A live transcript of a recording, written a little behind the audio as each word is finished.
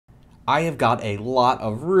I have got a lot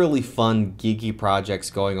of really fun, geeky projects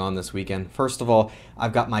going on this weekend. First of all,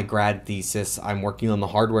 I've got my grad thesis. I'm working on the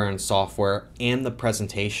hardware and software and the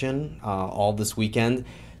presentation all this weekend.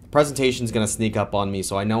 The presentation is going to sneak up on me,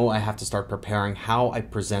 so I know I have to start preparing how I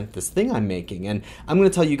present this thing I'm making. And I'm going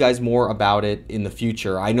to tell you guys more about it in the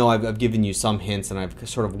future. I know I've given you some hints, and I've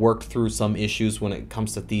sort of worked through some issues when it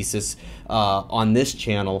comes to thesis on this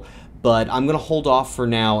channel. But I'm going to hold off for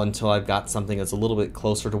now until I've got something that's a little bit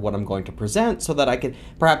closer to what I'm going to present so that I can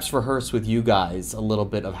perhaps rehearse with you guys a little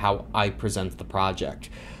bit of how I present the project.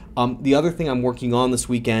 The other thing I'm working on this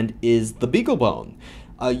weekend is the BeagleBone.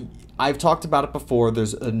 I've talked about it before.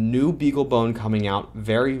 There's a new BeagleBone coming out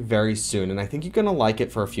very, very soon, and I think you're going to like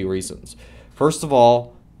it for a few reasons. First of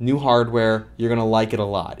all, new hardware, you're gonna like it a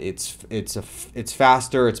lot. It's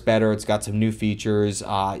faster, it's better, it's got some new features.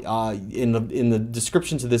 In the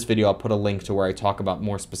description to this video, I'll put a link to where I talk about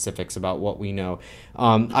more specifics about what we know.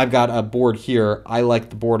 I've got a board here. I like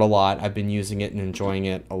the board a lot. I've been using it and enjoying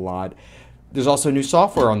it a lot. There's also new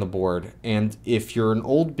software on the board, and if you're an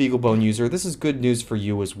old BeagleBone user, this is good news for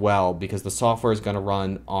you as well, because the software is going to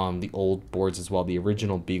run on the old boards as well, the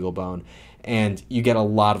original BeagleBone, and you get a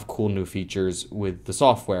lot of cool new features with the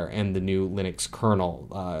software and the new Linux kernel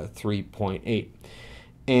 3.8.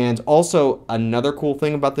 And also, another cool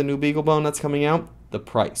thing about the new BeagleBone that's coming out, the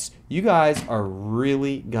price. You guys are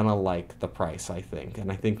really gonna like the price, I think,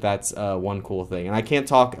 and I think that's one cool thing. And I can't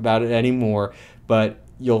talk about it anymore, but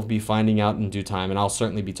you'll be finding out in due time, and I'll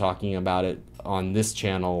certainly be talking about it on this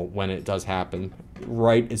channel when it does happen,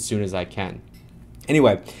 right as soon as I can.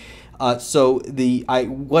 Anyway, so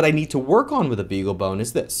what I need to work on with a BeagleBone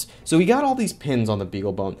is this. So we got all these pins on the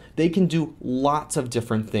BeagleBone. They can do lots of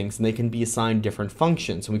different things, and they can be assigned different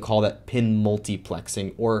functions, and we call that pin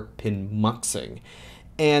multiplexing or pinmuxing.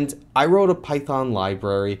 And I wrote a Python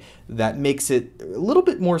library that makes it a little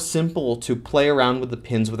bit more simple to play around with the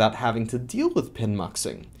pins without having to deal with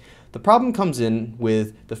pinmuxing. The problem comes in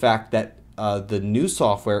with the fact that the new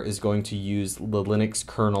software is going to use the Linux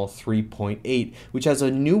kernel 3.8, which has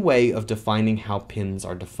a new way of defining how pins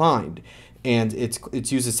are defined. And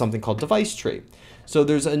it uses something called device tree. So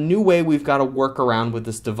there's a new way we've got to work around with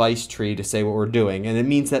this device tree to say what we're doing. And it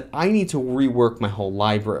means that I need to rework my whole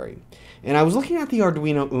library. And I was looking at the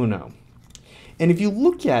Arduino Uno. And if you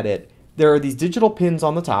look at it, there are these digital pins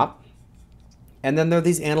on the top, and then there are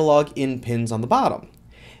these analog in pins on the bottom.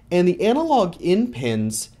 And the analog in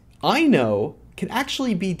pins, I know, can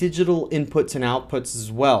actually be digital inputs and outputs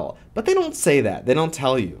as well. But they don't say that. They don't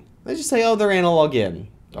tell you. They just say, oh, they're analog in.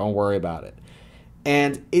 Don't worry about it.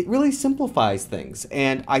 And it really simplifies things.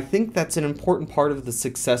 And I think that's an important part of the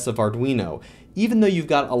success of Arduino. Even though you've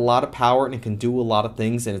got a lot of power and it can do a lot of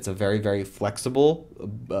things, and it's a very, very flexible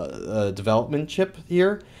development chip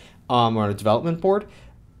here, or a development board,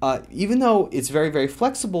 even though it's very, very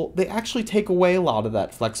flexible, they actually take away a lot of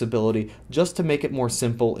that flexibility just to make it more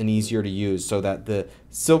simple and easier to use, so that the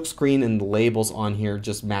silk screen and the labels on here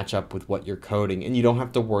just match up with what you're coding, and you don't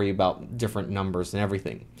have to worry about different numbers and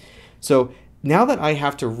everything. So now that I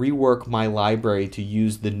have to rework my library to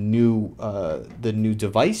use the new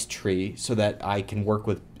device tree so that I can work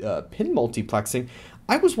with pin multiplexing,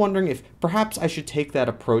 I was wondering if perhaps I should take that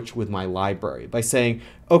approach with my library by saying,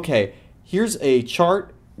 okay, here's a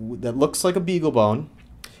chart that looks like a BeagleBone.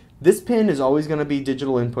 This pin is always going to be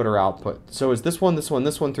digital input or output. So is this one, this one,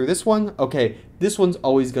 this one through this one? Okay, this one's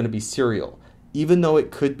always going to be serial. Even though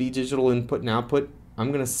it could be digital input and output,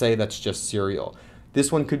 I'm going to say that's just serial. This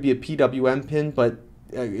one could be a PWM pin, but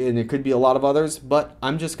and it could be a lot of others, but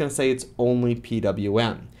I'm just going to say it's only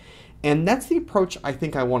PWM. And that's the approach I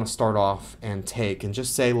think I want to start off and take, and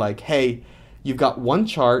just say like, hey, you've got one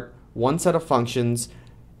chart, one set of functions.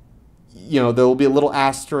 You know, there will be a little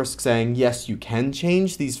asterisk saying, yes, you can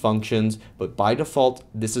change these functions, but by default,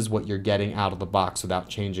 this is what you're getting out of the box without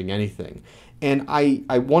changing anything. And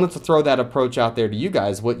I wanted to throw that approach out there to you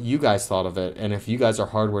guys, what you guys thought of it, and if you guys are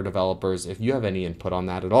hardware developers, if you have any input on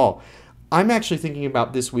that at all. I'm actually thinking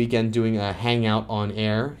about this weekend doing a hangout on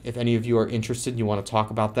air. If any of you are interested and you want to talk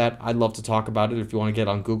about that, I'd love to talk about it. If you want to get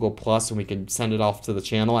on Google Plus, and we can send it off to the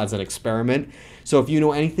channel as an experiment. So if you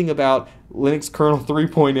know anything about Linux kernel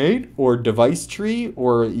 3.8 or device tree,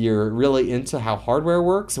 or you're really into how hardware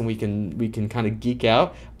works and we can kind of geek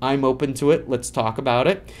out, I'm open to it. Let's talk about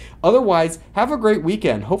it. Otherwise, have a great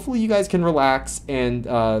weekend. Hopefully you guys can relax and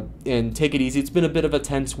take it easy. It's been a bit of a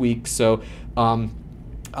tense week, so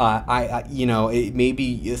you know,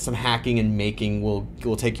 maybe some hacking and making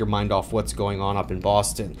will take your mind off what's going on up in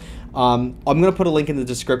Boston. I'm going to put a link in the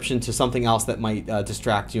description to something else that might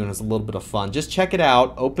distract you and is a little bit of fun. Just check it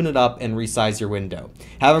out, open it up, and resize your window.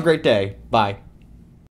 Have a great day. Bye.